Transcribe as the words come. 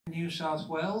New South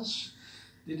Wales,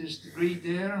 did his degree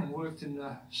there and worked in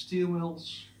the steel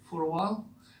mills for a while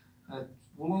at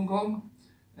Wollongong,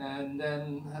 and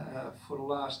then for the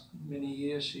last many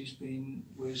years he's been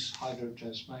with Hydro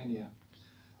Tasmania.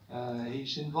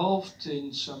 He's involved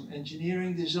in some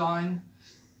engineering design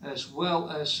as well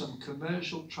as some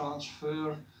commercial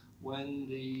transfer when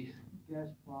the gas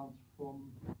plant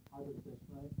from Hydro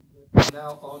Tasmania,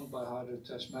 now owned by Hydro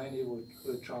Tasmania,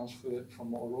 were transferred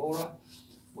from Aurora,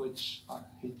 which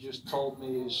he just told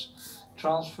me is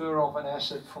transfer of an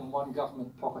asset from one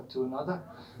government pocket to another,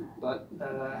 but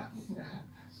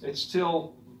it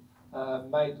still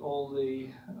made all the,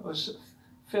 it was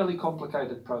a fairly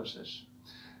complicated process.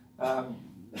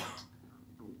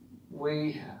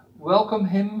 We welcome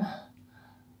him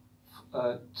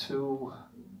to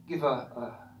give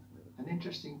an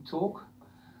interesting talk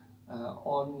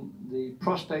on the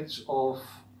prospects of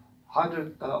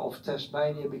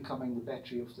Tasmania becoming the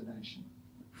battery of the nation.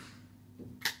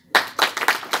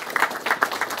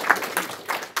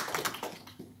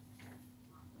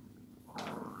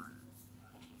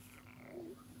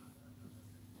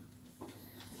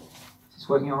 Is this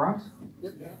working all right?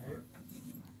 Yep.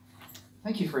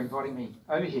 Thank you for inviting me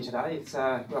over here today. It's,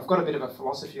 I've got a bit of a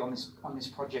philosophy on this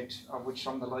project, of which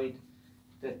I'm the lead.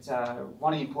 That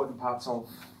one of the important parts of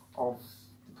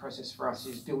the process for us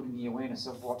is building the awareness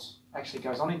of what actually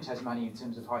goes on in Tasmania in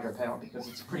terms of hydropower, because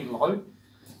it's pretty low.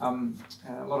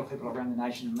 A lot of people around the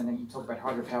nation, when you talk about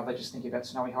hydropower, they just think about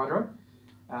snowy hydro.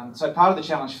 So part of the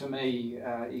challenge for me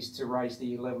is to raise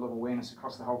the level of awareness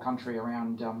across the whole country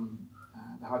around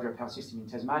the hydropower system in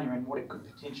Tasmania and what it could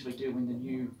potentially do in the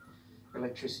new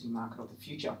electricity market of the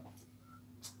future.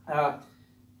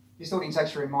 This audience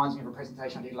actually reminds me of a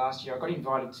presentation I did last year. I got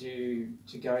invited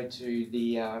to go to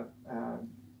the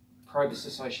Probus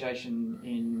Association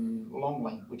in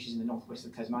Longley, which is in the northwest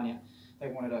of Tasmania. They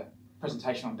wanted a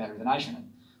presentation on Battery of the Nation.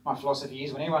 And my philosophy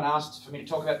is when anyone asks for me to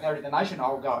talk about Battery of the Nation,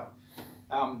 I'll go.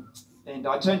 And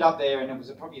I turned up there and it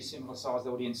was probably a similar sized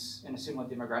audience and a similar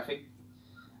demographic.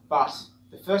 But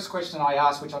the first question I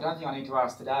asked, which I don't think I need to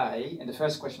ask today, and the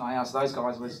first question I asked those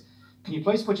guys was, can you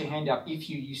please put your hand up if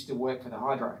you used to work for the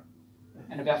hydro?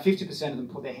 And about 50% of them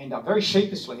put their hand up very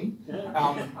sheepishly.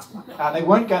 They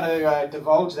weren't going to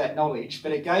divulge that knowledge,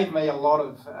 but it gave me a lot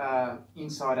of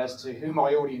insight as to who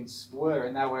my audience were,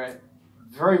 and they were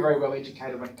very, very well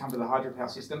educated when it comes to the hydropower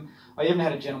system. I even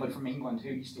had a gentleman from England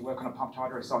who used to work on a pumped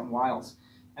hydro site in Wales,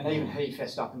 and even he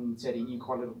fessed up and said he knew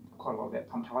quite a lot about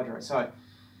pumped hydro. So,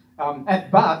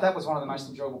 but that was one of the most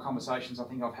enjoyable conversations I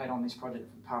think I've had on this project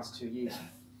for the past 2 years.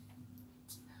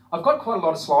 I've got quite a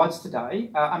lot of slides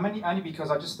today, only because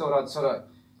I just thought I'd sort of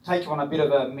take you on a bit of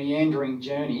a meandering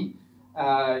journey.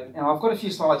 I've got a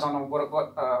few slides on what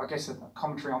I guess a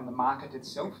commentary on the market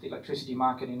itself, the electricity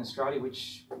market in Australia,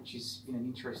 which is in an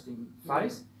interesting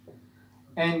phase.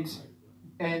 And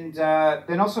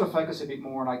then I'll sort of focus a bit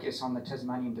more on, I guess, on the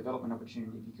Tasmanian development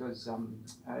opportunity, because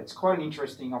it's quite an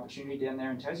interesting opportunity down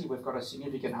there in Tassie. We've got a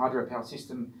significant hydropower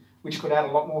system which could add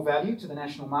a lot more value to the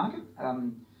national market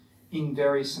in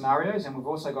various scenarios, and we've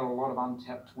also got a lot of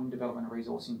untapped wind development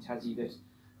resource in Tassie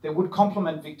that would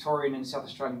complement Victorian and South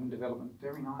Australian wind development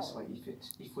very nicely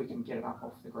if we can get it up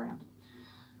off the ground.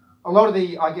 A lot of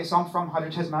I guess I'm from Hydro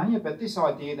Tasmania, but this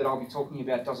idea that I'll be talking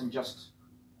about doesn't just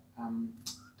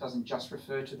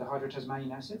refer to the Hydro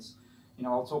Tasmanian assets. You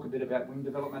know, I'll talk a bit about wind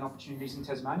development opportunities in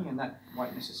Tasmania, and that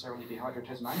won't necessarily be Hydro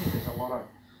Tasmania. There's a lot of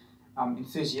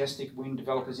enthusiastic wind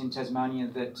developers in Tasmania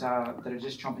that are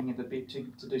just chomping at the bit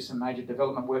to do some major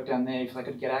development work down there if they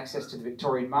could get access to the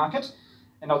Victorian market.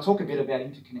 And I'll talk a bit about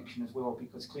interconnection as well,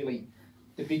 because clearly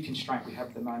the big constraint we have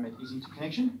at the moment is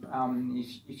interconnection.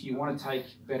 If you want to take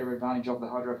better advantage of the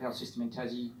hydropower system in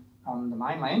Tassie on the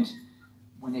mainland,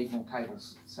 we need more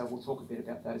cables. So we'll talk a bit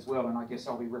about that as well, and I guess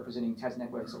I'll be representing Tas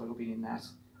Networks a little bit in that,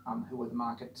 who are the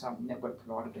market network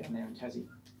provider down there in Tassie.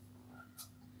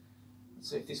 Let's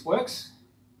see if this works.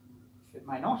 It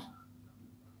may not.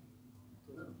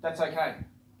 That's okay.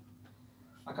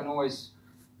 I can always...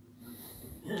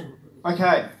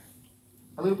 Okay,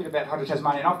 a little bit about Hydro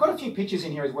Tasmania. And I've got a few pictures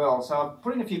in here as well. So I've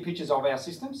put in a few pictures of our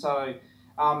system. So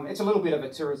it's a little bit of a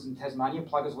Tourism Tasmania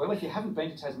plug as well. If you haven't been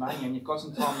to Tasmania and you've got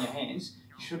some time on your hands,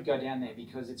 you should go down there,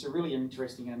 because it's a really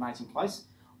interesting and amazing place.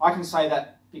 I can say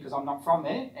that because I'm not from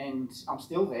there and I'm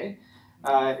still there.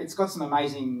 It's got some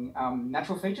amazing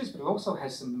natural features, but it also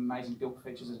has some amazing built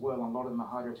features as well, and a lot of them are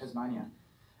Hydro Tasmania.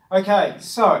 Okay,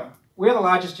 so we're the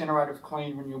largest generator of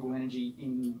clean renewable energy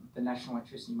in the national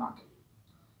electricity market.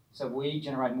 So we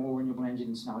generate more renewable energy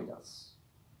than Snowy does.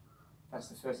 That's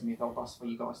the first myth I'll bust for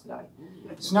you guys today.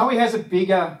 Snowy has a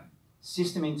bigger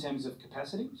system in terms of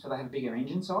capacity. So they have a bigger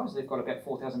engine size. They've got about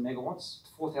 4,000 megawatts,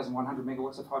 4,100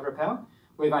 megawatts of hydropower.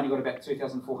 We've only got about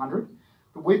 2,400.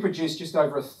 But we produce just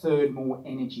over a third more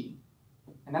energy.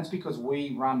 And that's because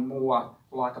we run more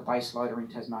like a base loader in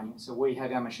Tasmania. So we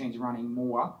have our machines running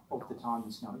more of the time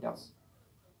than Snowy does.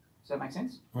 Does that make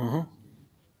sense? Mm-hmm.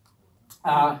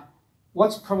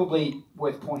 What's probably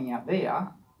worth pointing out there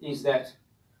is that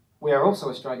we are also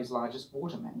Australia's largest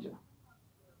water manager.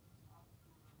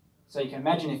 So you can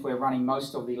imagine if we're running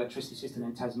most of the electricity system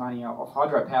in Tasmania off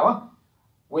hydropower,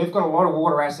 we've got a lot of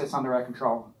water assets under our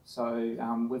control. So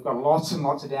we've got lots and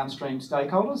lots of downstream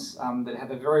stakeholders that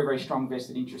have a very, very strong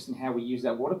vested interest in how we use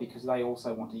that water because they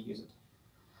also want to use it.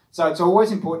 So it's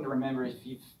always important to remember, if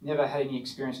you've never had any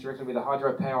experience directly with a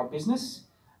hydropower business,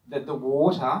 that the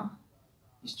water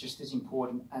is just as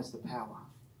important as the power.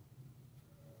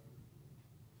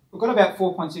 We've got about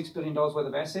 $4.6 billion worth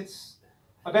of assets,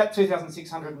 about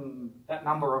 2,600 and that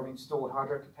number of installed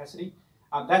hydro capacity.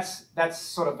 That's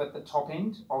sort of at the top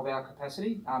end of our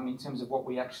capacity in terms of what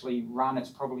we actually run. It's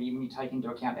probably, when you take into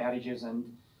account outages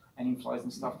and inflows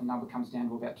and stuff, the number comes down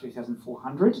to about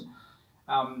 2,400.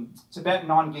 It's about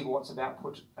 9 gigawatts of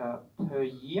output per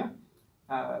year.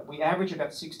 We average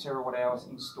about 6 terawatt hours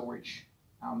in storage.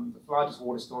 The largest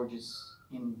water storage is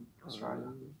in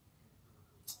Australia.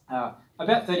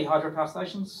 About 30 hydropower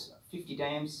stations, 50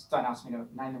 dams. Don't ask me to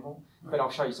name them all, but I'll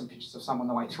show you some pictures of some on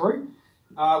the way through.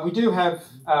 We do have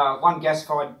one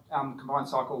gas-fired combined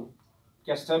cycle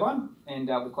gas turbine, and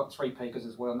we've got 3 peakers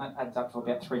as well, and that adds up to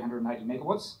about 380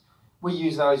 megawatts. We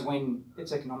use those when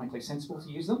it's economically sensible to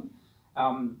use them.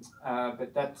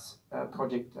 But that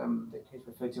project that Keith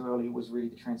referred to earlier was really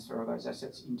the transfer of those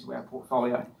assets into our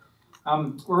portfolio.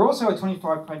 We're also a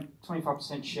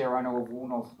 25% share owner of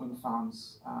Woolnorth Wind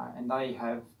Farms, and they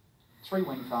have 3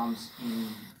 wind farms in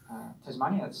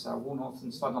Tasmania. It's Woolnorth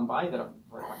and Studland Bay that are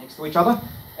right next to each other,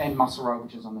 and Musselrow,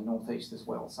 which is on the northeast as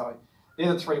well. So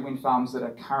they're the 3 wind farms that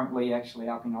are currently actually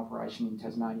up in operation in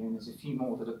Tasmania, and there's a few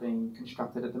more that are being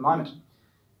constructed at the moment.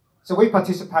 So we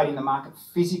participate in the market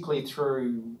physically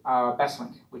through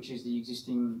Basslink, which is the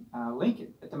existing link.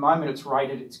 At the moment it's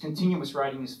rated, its continuous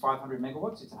rating is 500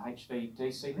 megawatts. It's an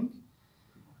HVDC link.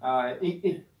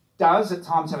 It does at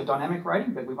times have a dynamic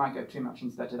rating, but we won't go too much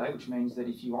into that today, which means that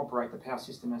if you operate the power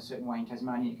system in a certain way in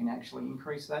Tasmania, you can actually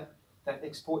increase that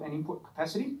export and input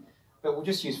capacity. But we'll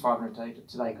just use 500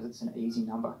 today because it's an easy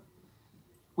number.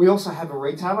 We also have a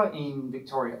retailer in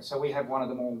Victoria. So we have one of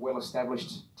the more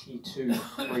well-established Tier 2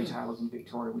 retailers in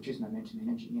Victoria, which is Momentum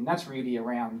Energy. And that's really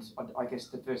around, I guess,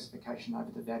 diversification over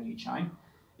the value chain.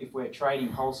 If we're trading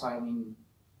wholesale in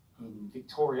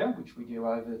Victoria, which we do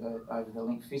over the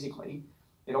link physically,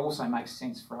 it also makes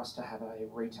sense for us to have a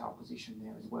retail position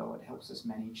there as well. It helps us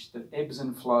manage the ebbs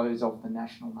and flows of the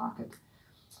national market.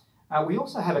 We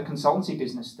also have a consultancy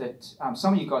business that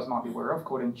some of you guys might be aware of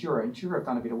called Endura. Endura have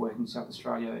done a bit of work in South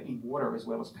Australia in water as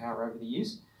well as power over the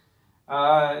years.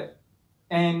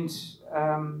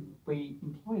 We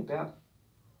employ about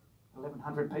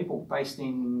 1,100 people based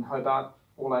in Hobart,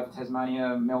 all over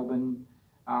Tasmania, Melbourne,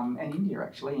 and India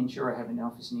actually. Endura have an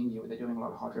office in India where they're doing a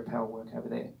lot of hydropower work over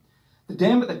there. The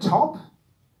dam at the top,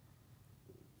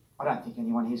 I don't think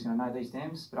anyone here is going to know these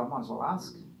dams, but I might as well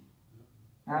ask.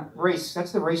 Reese,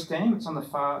 that's the Reese Dam. It's on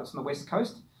the west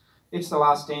coast. It's the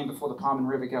last dam before the Palmer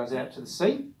River goes out to the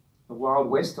sea, the wild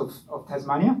west of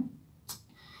Tasmania.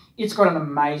 It's got an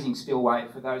amazing spillway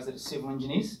for those that are civil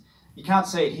engineers. You can't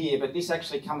see it here, but this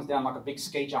actually comes down like a big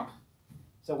ski jump.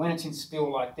 So when it's in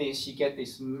spill like this, you get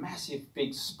this massive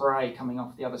big spray coming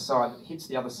off the other side that hits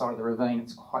the other side of the ravine.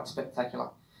 It's quite spectacular.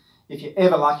 If you're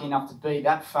ever lucky enough to be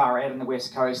that far out on the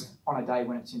west coast on a day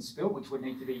when it's in spill, which would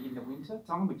need to be in the winter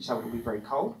time, so it'll be very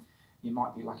cold, you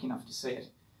might be lucky enough to see it.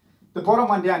 The bottom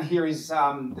one down here is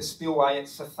the spillway at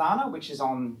Sathana, which is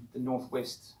on the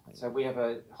northwest. So we have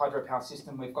a hydropower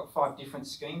system. We've got 5 different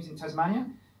schemes in Tasmania.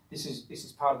 This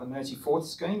is part of the Mersey Forth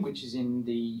scheme, which is in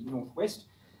the northwest,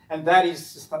 and that is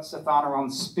Sathana on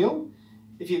spill.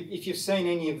 If you've seen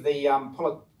any of the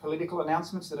political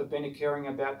announcements that have been occurring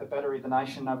about the Battery of the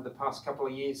Nation over the past couple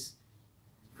of years,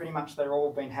 pretty much they're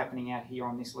all been happening out here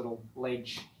on this little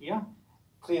ledge here.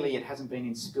 Clearly it hasn't been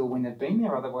in spill when they've been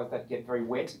there, otherwise they'd get very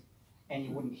wet and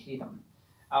you wouldn't hear them.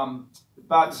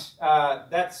 That's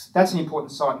an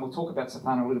important site, and we'll talk about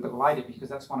Sathana a little bit later because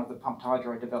that's one of the pumped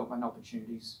hydro development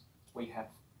opportunities we have.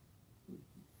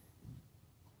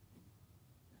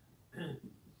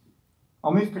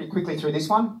 I'll move pretty quickly through this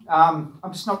one. I'm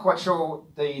just not quite sure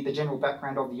the general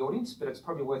background of the audience, but it's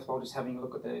probably worthwhile just having a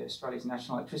look at Australia's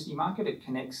national electricity market. It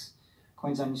connects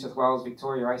Queensland, New South Wales,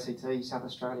 Victoria, ACT, South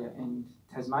Australia and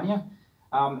Tasmania.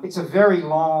 It's a very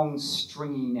long,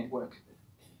 stringy network,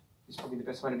 is probably the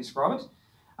best way to describe it.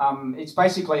 It's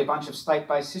basically a bunch of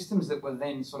state-based systems that were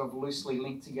then sort of loosely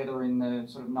linked together in the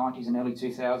sort of 90s and early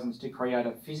 2000s to create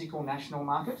a physical national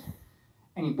market.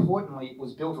 And importantly, it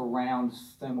was built around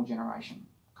thermal generation,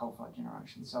 coal-fired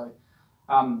generation. So,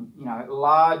 you know,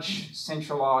 large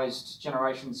centralised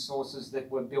generation sources that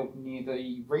were built near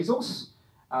the resource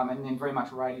and then very much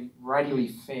radially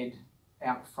fed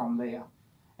out from there.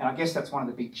 And I guess that's one of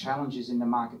the big challenges in the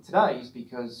market today, is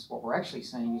because what we're actually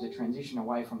seeing is a transition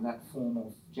away from that form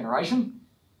of generation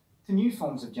to new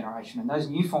forms of generation. And those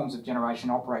new forms of generation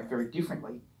operate very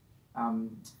differently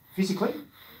physically,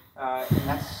 and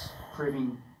that's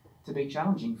proving to be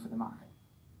challenging for the market.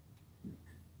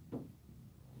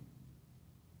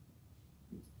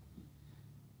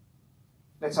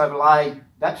 Let's overlay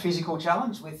that physical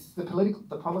challenge with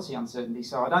the policy uncertainty.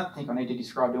 So I don't think I need to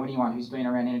describe to anyone who's been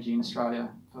around energy in Australia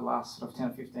for the last sort of 10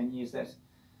 or 15 years that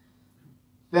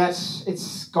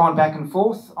it's gone back and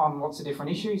forth on lots of different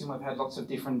issues, and we've had lots of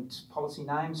different policy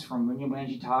names, from renewable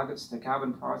energy targets to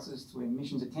carbon prices to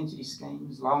emissions intensity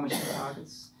schemes, low emission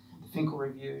targets, the Finkel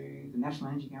Review, the National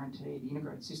Energy Guarantee, the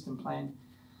Integrated System Plan.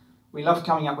 We love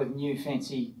coming up with new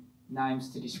fancy names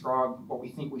to describe what we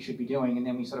think we should be doing, and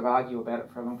then we sort of argue about it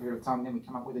for a long period of time, and then we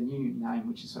come up with a new name,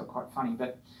 which is sort of quite funny.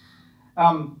 But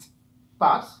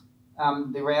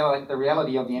the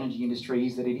reality of the energy industry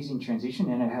is that it is in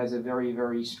transition, and it has a very,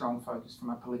 very strong focus from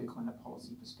a political and a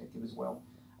policy perspective as well.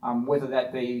 Whether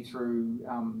that be through,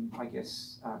 I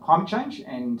guess, climate change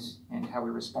and how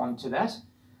we respond to that,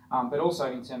 but also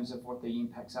in terms of what the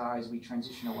impacts are as we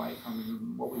transition away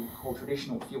from what we would call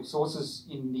traditional fuel sources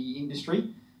in the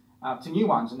industry to new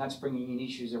ones, and that's bringing in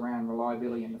issues around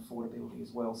reliability and affordability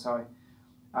as well. So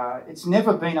it's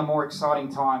never been a more exciting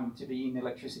time to be in the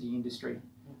electricity industry.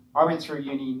 I went through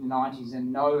uni in the 90s,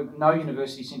 and no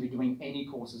university seemed to be doing any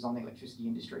courses on the electricity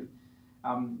industry,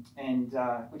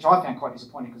 which I found quite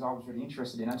disappointing because I was really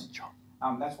interested in it.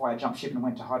 That's why I jumped ship and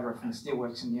went to hydro from the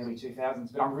steelworks in the early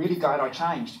 2000s. But I'm really glad I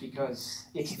changed, because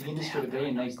it's the industry to be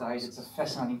in these days. It's a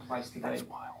fascinating place to be.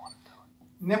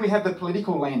 And then we have the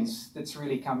political lens that's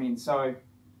really come in. So,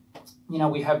 you know,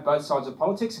 we have both sides of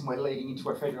politics, and we're leading into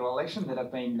a federal election that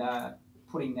have been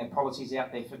putting their policies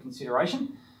out there for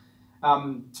consideration.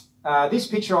 This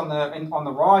picture on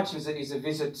the right is a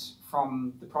visit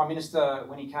from the Prime Minister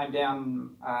when he came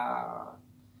down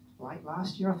late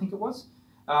last year, I think it was.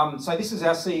 So this is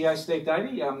our CEO, Steve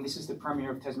Davey. This is the Premier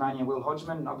of Tasmania, Will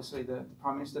Hodgman, and obviously the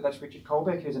Prime Minister, that's Richard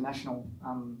Colbeck, who's a national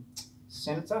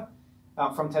senator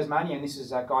from Tasmania, and this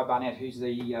is Guy Barnett, who's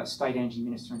the State Energy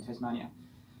Minister in Tasmania.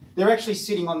 They're actually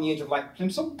sitting on the edge of Lake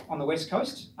Plimsoll on the west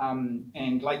coast,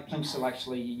 and Lake Plimsoll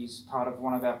actually is part of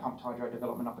one of our pumped hydro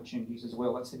development opportunities as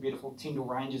well. That's the beautiful Tyndall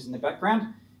Ranges in the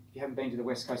background. If you haven't been to the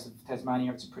west coast of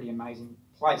Tasmania, it's a pretty amazing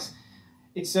place.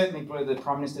 It certainly blew the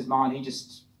Prime Minister's mind. He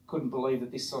just couldn't believe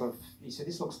that he said,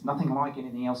 this looks nothing like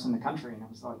anything else in the country. And I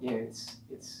was like, yeah,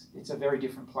 it's a very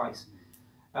different place.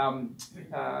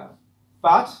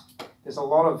 But there's a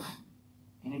lot of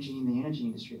energy in the energy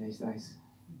industry these days.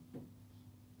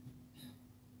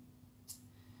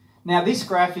 Now, this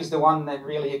graph is the one that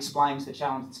really explains the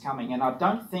challenge that's coming, and I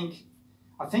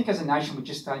think as a nation we're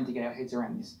just starting to get our heads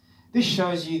around this. This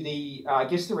shows you the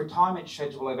retirement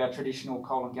schedule of our traditional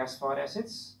coal and gas-fired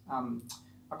assets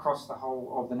across the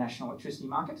whole of the national electricity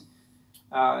market,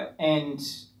 and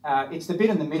it's the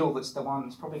bit in the middle that's the one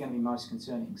that's probably going to be most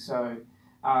concerning. So,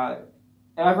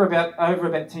 over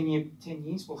about 10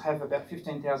 years, we'll have about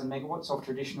 15,000 megawatts of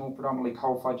traditional, predominantly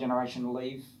coal-fired generation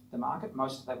leave the market.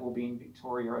 Most of that will be in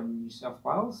Victoria and New South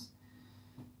Wales.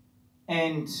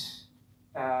 And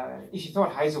if you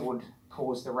thought Hazelwood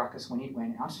caused the ruckus when it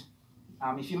went out,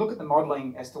 if you look at the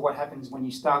modelling as to what happens when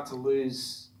you start to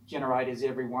lose generators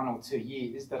every 1 or 2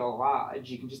 years that are large,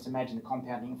 you can just imagine the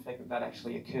compounding effect that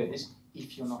actually occurs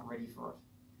if you're not ready for it.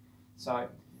 So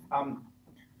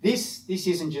this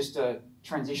isn't just a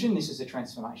transition, this is a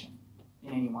transformation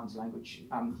in anyone's language.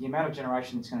 The amount of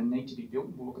generation that's going to need to be built,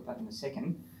 we'll look at that in a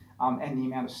second, and the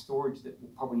amount of storage that will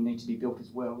probably need to be built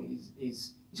as well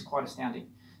is quite astounding.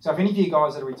 So if any of you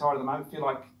guys that are retired at the moment feel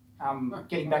like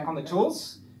getting back on the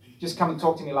tools, just come and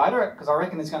talk to me later, because I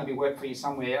reckon there's going to be work for you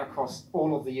somewhere across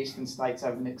all of the eastern states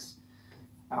over the next,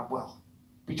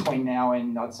 between now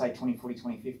and I'd say 2040,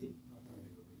 2050.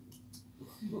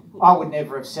 I would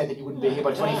never have said that you wouldn't be here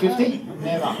by 2050.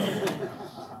 Never.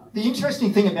 The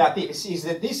interesting thing about this is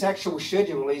that this actual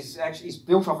schedule is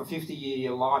built off a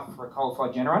 50-year life for a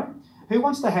coal-fired generator. Who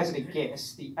wants to hazard a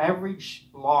guess the average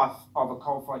life of a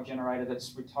coal-fired generator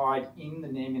that's retired in the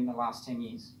NEM in the last 10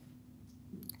 years?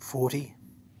 40.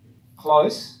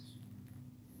 Close.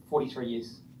 43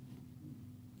 years.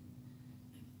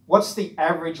 What's the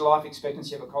average life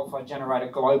expectancy of a coal-fired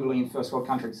generator globally in first world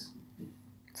countries?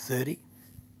 30.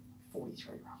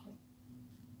 43 roughly.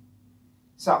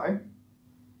 So,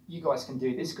 you guys can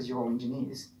do this because you're all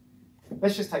engineers.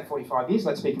 Let's just take 45 years,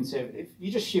 let's be conservative.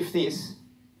 You just shift this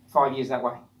 5 years that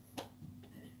way.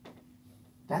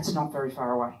 That's not very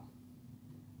far away.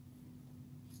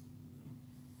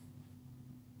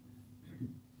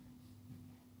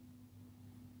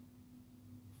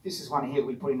 This is one here that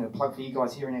we put in a plug for you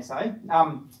guys here in SA.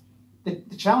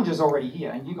 The challenge is already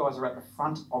here, and you guys are at the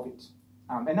front of it.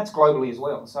 And that's globally as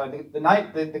well. So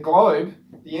the globe,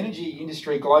 the energy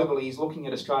industry globally is looking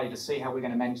at Australia to see how we're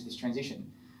going to manage this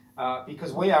transition.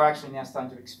 Because we are actually now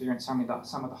starting to experience some of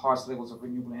the highest levels of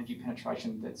renewable energy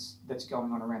penetration that's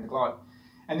going on around the globe.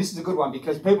 And this is a good one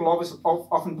because people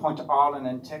often point to Ireland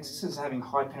and Texas as having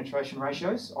high penetration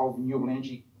ratios of renewable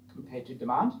energy compared to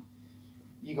demand.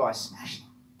 You guys smash them.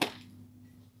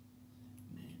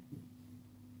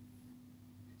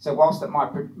 So whilst it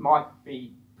might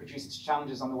be produce its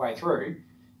challenges on the way through,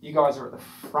 you guys are at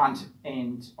the front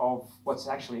end of what's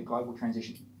actually a global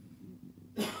transition.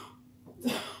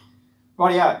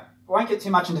 Rightio, I won't get too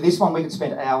much into this one. We could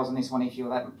spend hours on this one if you're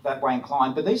that way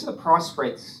inclined. But these are the price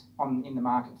spreads in the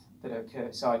market that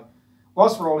occur. So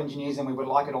whilst we're all engineers and we would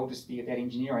like it all just to be about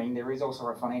engineering, there is also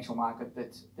a financial market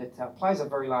that plays a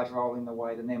very large role in the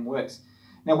way the NEM works.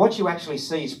 Now what you actually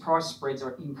see is price spreads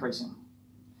are increasing.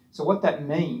 So what that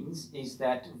means is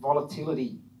that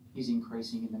volatility is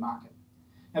increasing in the market.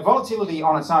 Now volatility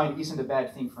on its own isn't a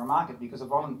bad thing for a market because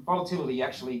volatility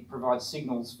actually provides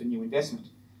signals for new investment.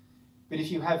 But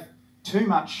if you have too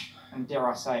much, and dare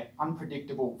I say,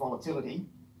 unpredictable volatility,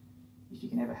 if you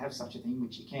can ever have such a thing,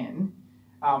 which you can,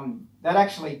 that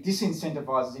actually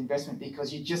disincentivises investment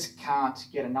because you just can't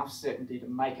get enough certainty to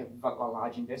make a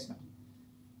large investment.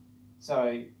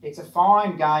 So it's a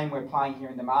fine game we're playing here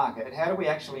in the market. How do we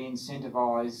actually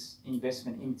incentivise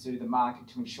investment into the market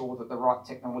to ensure that the right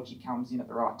technology comes in at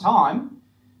the right time?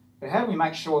 But how do we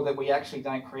make sure that we actually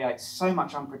don't create so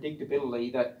much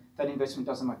unpredictability that that investment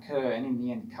doesn't occur and in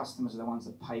the end customers are the ones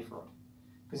that pay for it?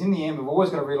 Because in the end we've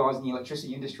always got to realise in the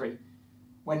electricity industry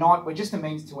we're just a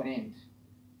means to an end.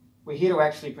 We're here to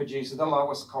actually produce the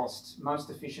lowest cost, most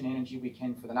efficient energy we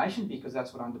can for the nation because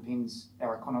that's what underpins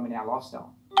our economy and our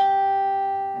lifestyle.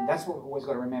 And that's what we've always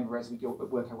got to remember as we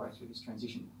work our way through this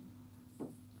transition.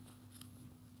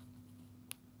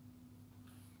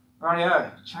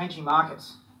 Rightio, changing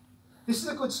markets. This is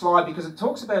a good slide because it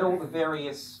talks about all the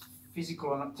various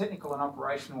physical and technical and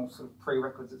operational sort of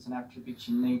prerequisites and attributes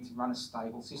you need to run a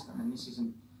stable system. And this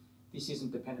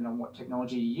isn't dependent on what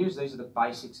technology you use. These are the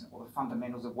basics or the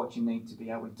fundamentals of what you need to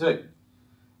be able to do.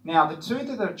 Now, the two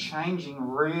that are changing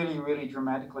really, really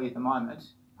dramatically at the moment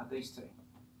are these two.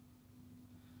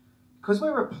 Because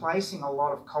we're replacing a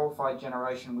lot of coal-fired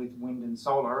generation with wind and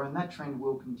solar, and that trend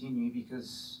will continue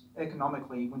because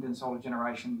economically, wind and solar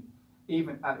generation,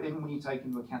 even when you take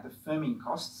into account the firming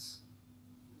costs,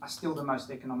 are still the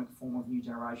most economic form of new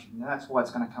generation. And that's why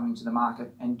it's going to come into the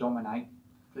market and dominate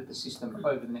the system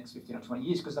over the next 15 or 20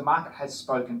 years, because the market has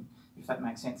spoken, if that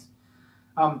makes sense.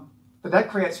 But that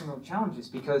creates some real challenges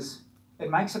because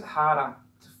it makes it harder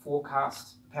to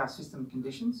forecast power system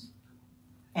conditions.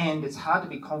 And it's hard to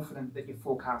be confident that your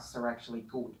forecasts are actually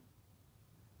good.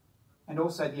 And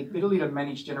also the ability to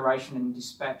manage generation and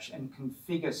dispatch and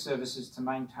configure services to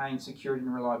maintain security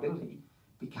and reliability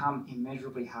become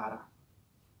immeasurably harder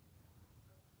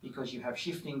because you have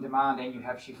shifting demand and you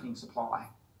have shifting supply.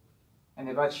 And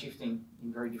they're both shifting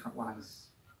in very different ways.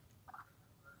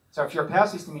 So if you're a power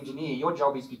system engineer, your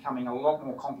job is becoming a lot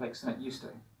more complex than it used to.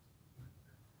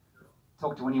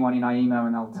 Talk to anyone in AEMO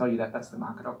and they'll tell you that that's the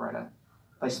market operator.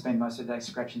 They spend most of the day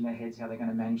scratching their heads how they're going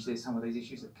to manage some of these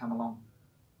issues that come along.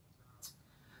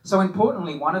 So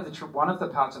importantly, one of the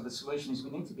parts of the solution is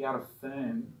we need to be able to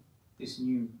firm this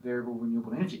new variable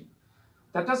renewable energy.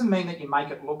 That doesn't mean that you make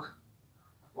it look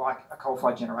like a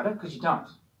coal-fired generator, because you don't.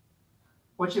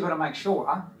 What you've got to make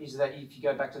sure is that if you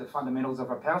go back to the fundamentals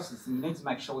of a power system, you need to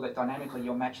make sure that dynamically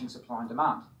you're matching supply and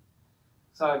demand.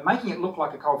 So making it look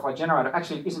like a coal-fired generator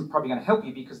actually isn't probably going to help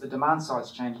you because the demand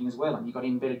side's changing as well and you've got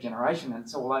embedded generation and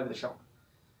it's all over the shop.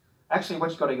 Actually, what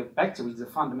you've got to get back to is the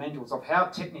fundamentals of how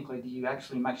technically do you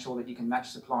actually make sure that you can match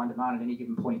supply and demand at any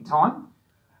given point in time,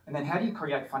 and then how do you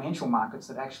create financial markets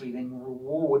that actually then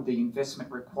reward the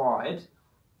investment required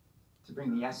to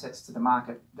bring the assets to the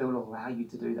market that will allow you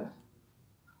to do that.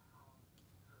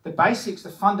 The basics, the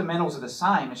fundamentals are the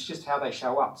same, it's just how they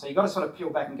show up. So you've got to sort of peel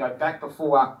back and go back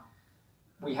before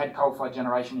we had coal-fired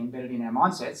generation embedded in our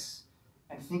mindsets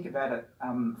and think about it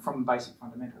from basic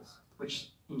fundamentals,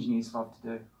 which engineers love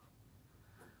to do.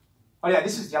 Oh yeah,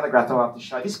 this is the other graph I love to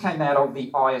show. This came out of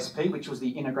the ISP, which was the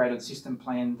integrated system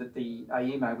plan that the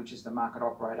AEMO, which is the market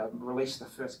operator, released the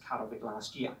first cut of it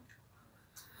last year.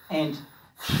 And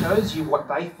shows you what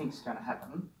they think is going to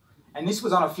happen. And this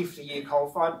was on a 50-year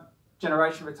coal-fired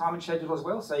generation retirement schedule as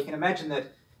well. So you can imagine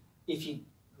that if you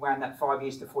wound that 5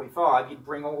 years to 45, you'd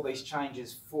bring all these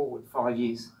changes forward 5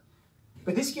 years.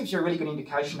 But this gives you a really good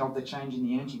indication of the change in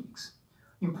the energy mix.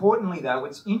 Importantly though,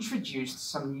 it's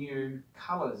introduced some new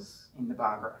colours in the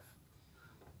bar graph.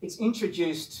 It's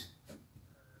introduced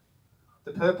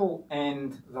the purple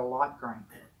and the light green.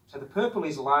 So the purple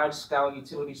is large-scale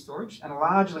utility storage, and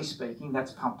largely speaking,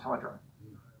 that's pumped hydro.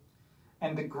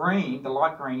 And the green, the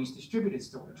light green, is distributed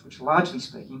storage, which largely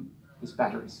speaking is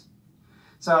batteries.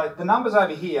 So the numbers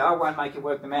over here, I won't make you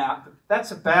work them out, but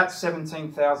that's about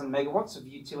 17,000 megawatts of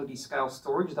utility scale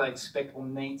storage they expect will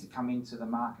need to come into the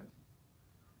market.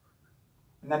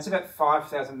 And that's about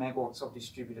 5,000 megawatts of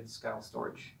distributed scale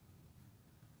storage.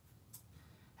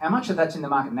 How much of that's in the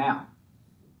market now?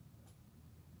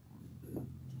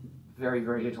 Very,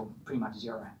 very little, pretty much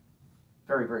zero.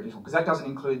 Very, very little, because that doesn't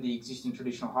include the existing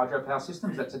traditional hydropower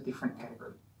systems. That's a different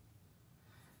category.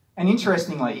 And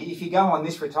interestingly, if you go on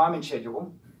this retirement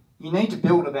schedule, you need to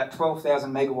build about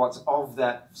 12,000 megawatts of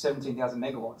that 17,000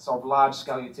 megawatts of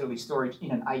large-scale utility storage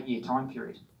in an 8-year time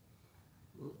period.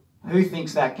 Who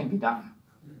thinks that can be done?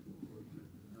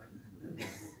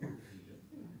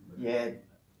 Yeah,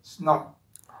 it's not.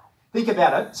 Think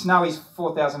about it. Snow is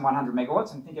 4,100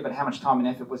 megawatts, and think about how much time and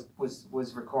effort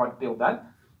was required to build that.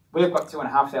 We've got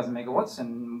 2,500 megawatts,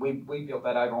 and we built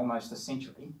that over almost a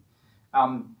century.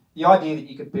 The idea that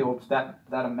you could build that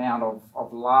amount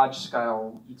of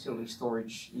large-scale utility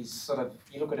storage is sort of,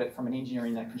 you look at it from an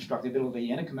engineering, a constructability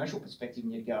and a commercial perspective,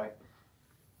 and you go,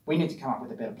 we need to come up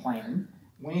with a better plan.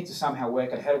 We need to somehow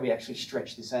work out how do we actually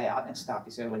stretch this out and start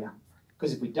this earlier.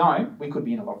 Because if we don't, we could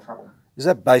be in a lot of trouble. Is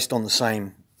that based on the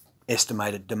same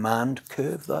estimated demand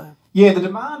curve, though? Yeah, the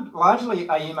demand, largely,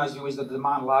 AEMO's view is that the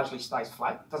demand largely stays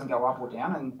flat, doesn't go up or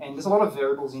down, and there's a lot of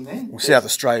variables in there. Well, South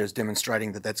Australia is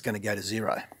demonstrating that that's going to go to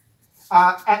zero.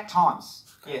 At times,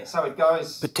 yeah, so it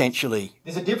goes... Potentially.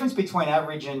 There's a difference between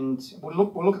average and... We'll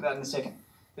look at that in a second.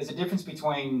 There's a difference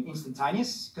between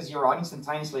instantaneous, because you're right,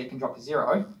 instantaneously it can drop to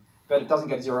zero, but it doesn't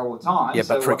go to zero all the time. Yeah,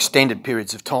 but for extended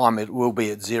periods of time, it will be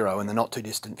at zero in the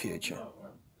not-too-distant future.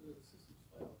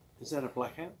 Is that a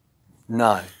blackout?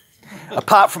 No.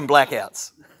 Apart from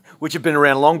blackouts, which have been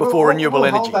around long before renewable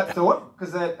energy. Hold that thought,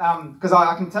 because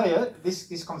I can tell you,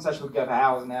 this conversation would go for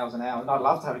hours and hours and hours, and I'd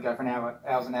love to have it go for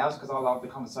hours and hours, because I love the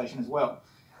conversation as well.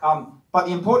 But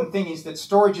the important thing is that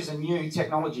storage is a new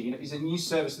technology, and it is a new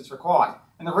service that's required.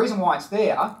 And the reason why it's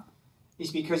there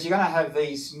is because you're going to have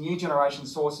these new generation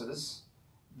sources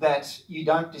that you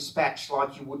don't dispatch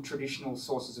like you would traditional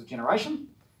sources of generation,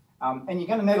 and you're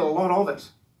going to need a lot of it.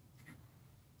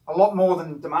 A lot more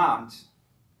than demand.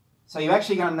 So you're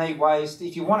actually going to need ways,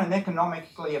 if you want an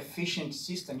economically efficient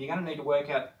system, you're going to need to work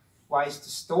out ways to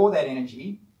store that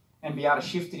energy and be able to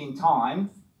shift it in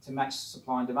time to match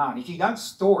supply and demand. If you don't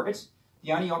store it,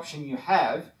 the only option you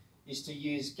have is to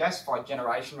use gas-fired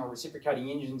generation or reciprocating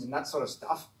engines and that sort of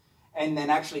stuff, and then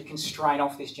actually constrain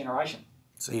off this generation.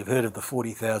 So you've heard of the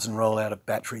 40,000 rollout of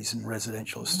batteries in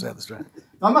residential South Australia?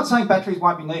 I'm not saying batteries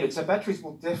won't be needed. So batteries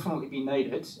will definitely be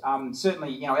needed.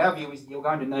 Certainly, our view is you're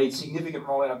going to need significant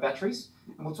rollout of batteries,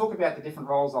 and we'll talk about the different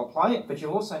roles they'll play. But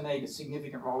you'll also need a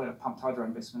significant rollout of pumped hydro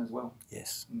investment as well.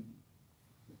 Yes.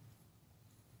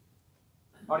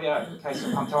 Audio case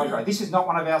of pumped hydro. This is not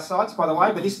one of our sites, by the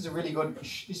way, but this is a really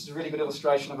good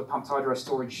illustration of a pumped hydro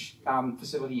storage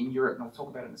facility in Europe, and I'll talk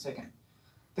about it in a second.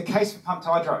 The case for pumped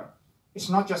hydro. It's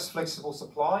not just flexible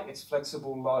supply, it's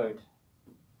flexible load.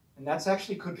 And that's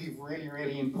actually could be really,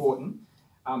 really important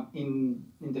in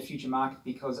the future market,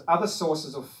 because other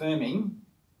sources of firming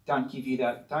don't give you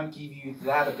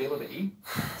that ability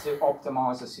to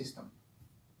optimise a system.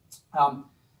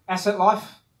 Asset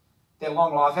life, they're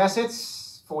long life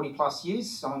assets, 40 plus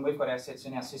years. I mean, we've got assets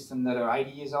in our system that are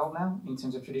 80 years old now in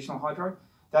terms of traditional hydro.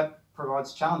 That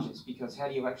provides challenges, because how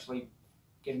do you actually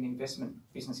get an investment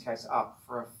business case up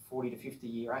for a 40 to 50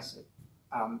 year asset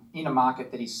in a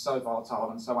market that is so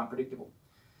volatile and so unpredictable.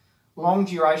 Long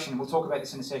duration, we'll talk about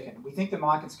this in a second. We think the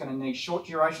market's going to need short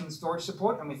duration storage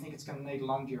support, and we think it's going to need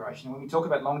long duration. And when we talk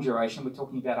about long duration, we're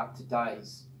talking about up to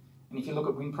days. And if you look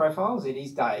at wind profiles, it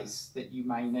is days that you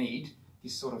may need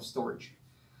this sort of storage.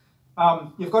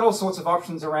 You've got all sorts of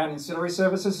options around ancillary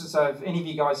services. So if any of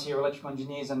you guys here are electrical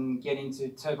engineers and get into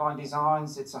turbine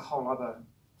designs, it's a whole other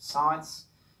science.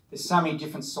 There's so many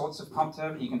different sorts of pump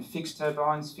turbine. You can fix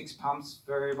turbines, fix pumps,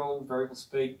 variable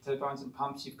speed turbines and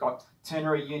pumps. You've got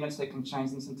ternary units that can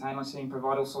change instantaneously and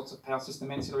provide all sorts of power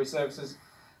system ancillary services.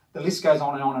 The list goes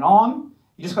on and on and on.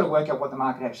 You just got to work out what the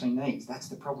market actually needs. That's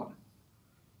the problem.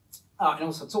 And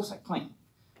also, it's also clean.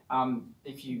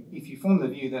 If you form the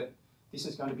view that this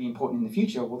is going to be important in the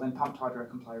future, well then pumped hydro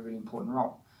can play a really important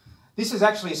role. This is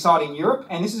actually a site in Europe,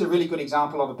 and this is a really good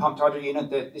example of a pumped hydro unit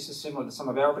that this is similar to some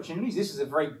of our opportunities. This is a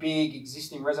very big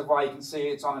existing reservoir. You can see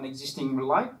it's on an existing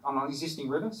lake, on an existing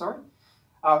river, sorry.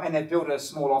 And they've built a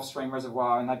small off-stream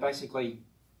reservoir, and they basically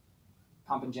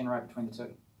pump and generate between the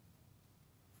two.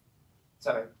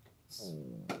 So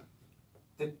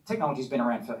the technology's been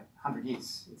around for 100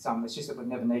 years. It's just that we've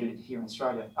never needed it here in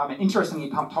Australia. Interestingly,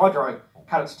 pumped hydro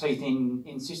cut its teeth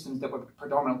in systems that were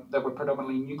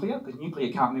predominantly nuclear, because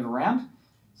nuclear can't move around.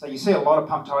 So you see a lot of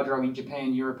pumped hydro in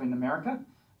Japan, Europe, and America,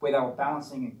 where they were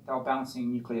balancing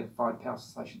nuclear-fired power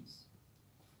stations.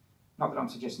 Not that I'm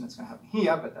suggesting that's going to happen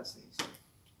here, but that's the history.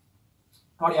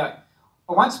 Rightio.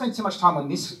 I won't spend too much time on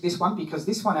this one, because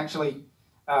this one actually,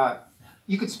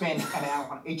 you could spend an hour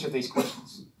on each of these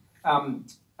questions.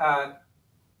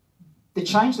 The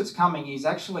change that's coming is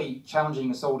actually challenging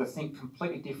us all to think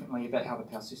completely differently about how the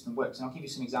power system works. And I'll give you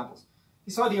some examples.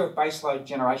 This idea of baseload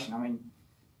generation, I mean,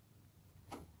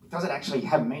 does it actually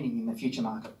have meaning in the future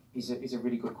market is a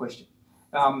really good question.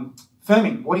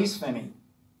 Firming, what is firming?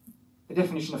 The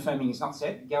definition of firming is not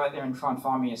set. Go out there and try and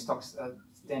find me a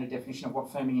standard definition of what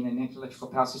firming in an electrical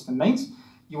power system means.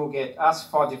 You will get us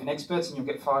 5 different experts and you'll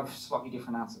get 5 slightly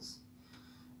different answers.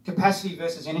 Capacity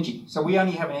versus energy. So we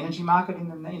only have an energy market in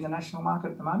the national market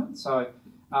at the moment. So,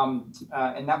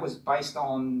 and that was based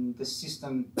on the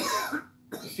system,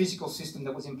 the physical system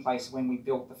that was in place when we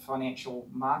built the financial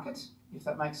market, if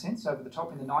that makes sense, over the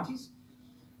top in the 90s.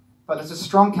 But there's a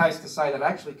strong case to say that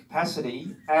actually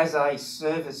capacity as a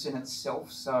service in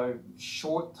itself, so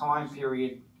short time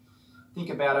period,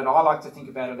 think about it, I like to think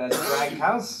about it as drag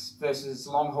cars versus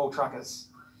long haul truckers.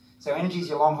 So energy is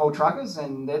your long-haul truckers,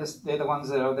 and they're the ones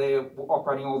that are there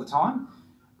operating all the time.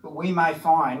 But we may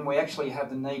find we actually have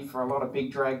the need for a lot of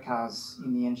big drag cars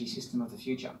in the energy system of the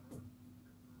future.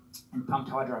 And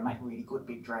pumped hydro make really good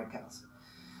big drag cars.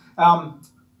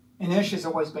 Inertia has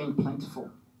always been plentiful.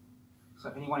 So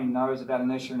if anyone who knows about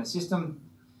inertia in a system,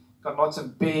 got lots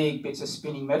of big bits of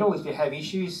spinning metal. If you have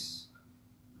issues,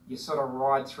 you sort of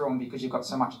ride through them because you've got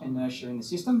so much inertia in the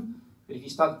system. But if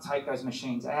you start to take those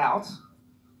machines out,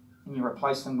 and you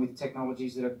replace them with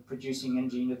technologies that are producing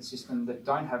energy into the system that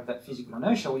don't have that physical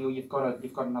inertia, well, you've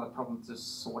got another problem to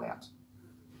sort out.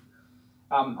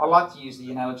 I like to use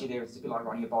the analogy there, it's a bit like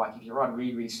riding a bike. If you ride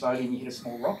really, really slowly and you hit a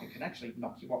small rock, it can actually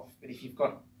knock you off. But if you've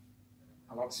got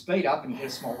a lot of speed up and you hit a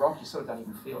small rock, you sort of don't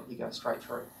even feel it, you go straight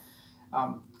through.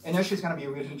 Inertia is going to be a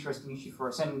really interesting issue for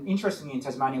us. And interestingly, in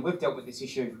Tasmania, we've dealt with this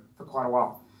issue for quite a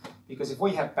while. Because if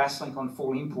we have Basslink on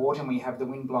full import and we have the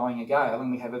wind blowing a gale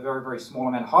and we have a very, very small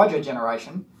amount of hydro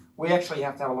generation, we actually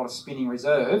have to have a lot of spinning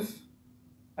reserve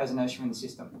as inertia in the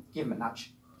system. Give them a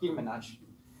nudge. Give them a nudge.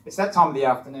 It's that time of the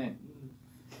afternoon.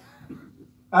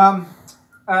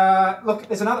 Look,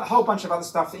 there's a whole bunch of other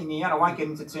stuff in the end. I won't get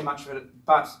into too much of it,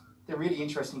 but the really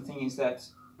interesting thing is that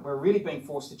we're really being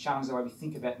forced to challenge the way we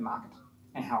think about the market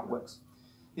and how it works.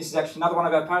 This is actually another one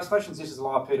of our power stations. This is a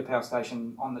Liapoota power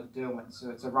station on the Derwent. So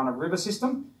it's a run-of-river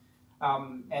system,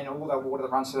 and all the water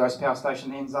that runs through those power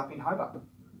stations ends up in Hobart.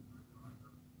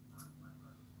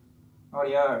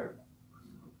 Audio.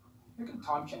 You can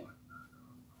time check.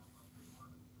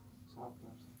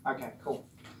 Okay, cool.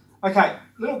 Okay,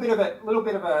 little bit of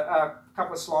a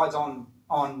couple of slides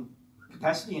on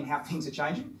capacity and how things are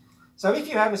changing. So if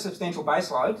you have a substantial base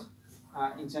load,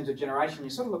 in terms of generation, you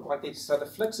sort of look like this. So the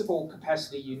flexible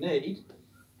capacity you need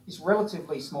is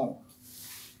relatively small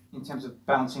in terms of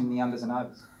balancing the unders and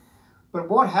overs. But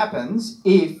what happens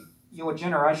if your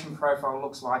generation profile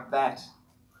looks like that?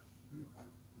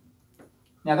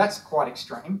 Now that's quite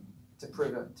extreme to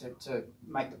prove it, to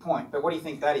make the point, but what do you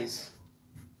think that is?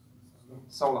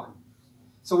 Solar.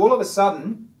 So all of a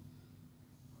sudden,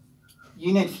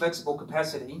 you need flexible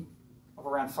capacity of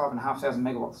around 5,500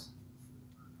 megawatts.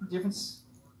 The difference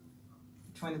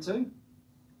between the two?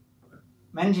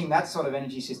 Managing that sort of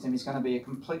energy system is going to be a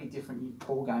completely different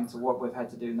ballgame to what we've had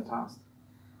to do in the past.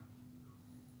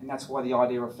 And that's why the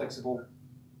idea of flexible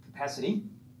capacity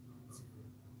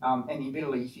and the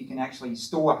ability, if you can actually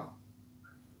store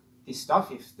this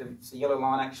stuff, if the yellow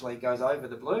line actually goes over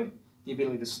the blue, the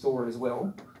ability to store it as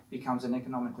well becomes an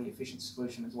economically efficient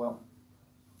solution as well.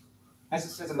 As it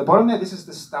says at the bottom there, this is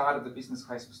the start of the business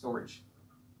case for storage.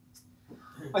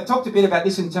 I talked a bit about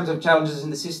this in terms of challenges in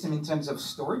the system in terms of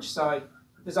storage. So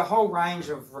there's a whole range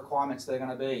of requirements that are going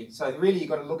to be. So really you've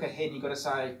got to look ahead and you've got to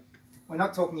say, we're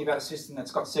not talking about a system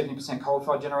that's got 70%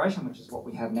 coal-fired generation, which is what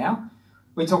we have now.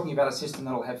 We're talking about a system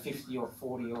that'll have 50 or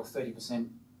 40 or 30%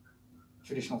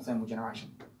 traditional thermal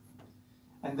generation.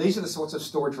 And these are the sorts of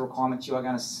storage requirements you are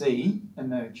going to see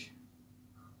emerge.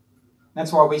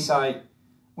 That's why we say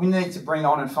we need to bring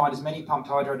on and find as many pumped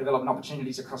hydro development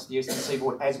opportunities across the eastern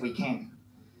seaboard as we can.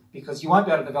 Because you won't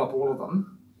be able to develop all of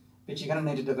them, but you're going to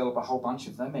need to develop a whole bunch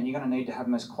of them, and you're going to need to have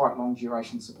them as quite long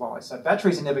duration supplies. So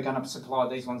batteries are never going to supply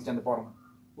these ones down the bottom.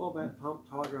 What about pumped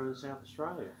hydro in South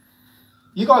Australia?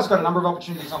 You guys got a number of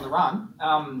opportunities on the run.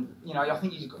 I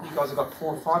think you guys have got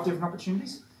 4 or 5 different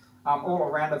opportunities, all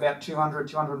around about 200,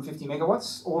 250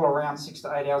 megawatts, all around 6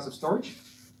 to 8 hours of storage.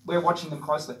 We're watching them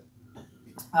closely.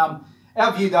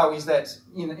 Our view, though, is that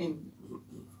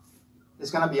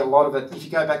there's going to be a lot of it. If you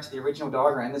go back to the original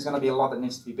diagram, there's going to be a lot that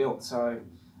needs to be built. So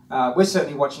we're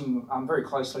certainly watching very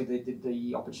closely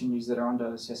the opportunities that are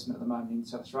under assessment at the moment in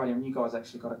South Australia, and you guys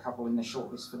actually got a couple in the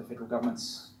shortlist for the federal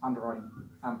government's underwriting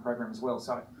program as well.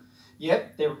 So, yeah,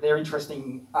 they're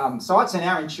interesting sites, and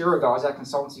our insurer guys, our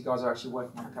consultancy guys, are actually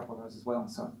working on a couple of those as well.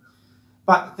 So,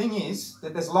 but the thing is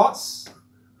that there's lots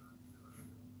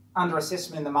under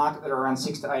assessment in the market that are around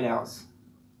 6 to 8 hours.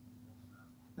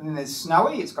 And then there's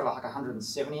Snowy, it's got like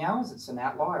 170 hours, it's an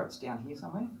outlier, it's down here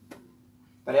somewhere.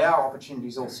 But our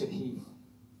opportunities all sit here.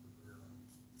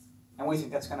 And we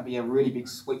think that's going to be a really big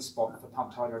sweet spot for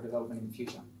pumped hydro development in the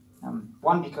future.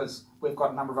 1, because we've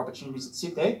got a number of opportunities that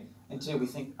sit there, and 2, we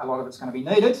think a lot of it's going to be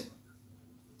needed.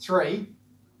 3,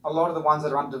 a lot of the ones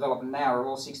that are under development now are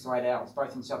all 6 to 8 hours,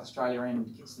 both in South Australia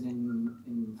and Kingston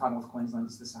in far north Queensland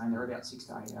is the same, they're about 6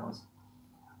 to 8 hours.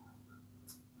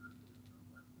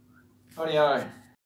 Audio.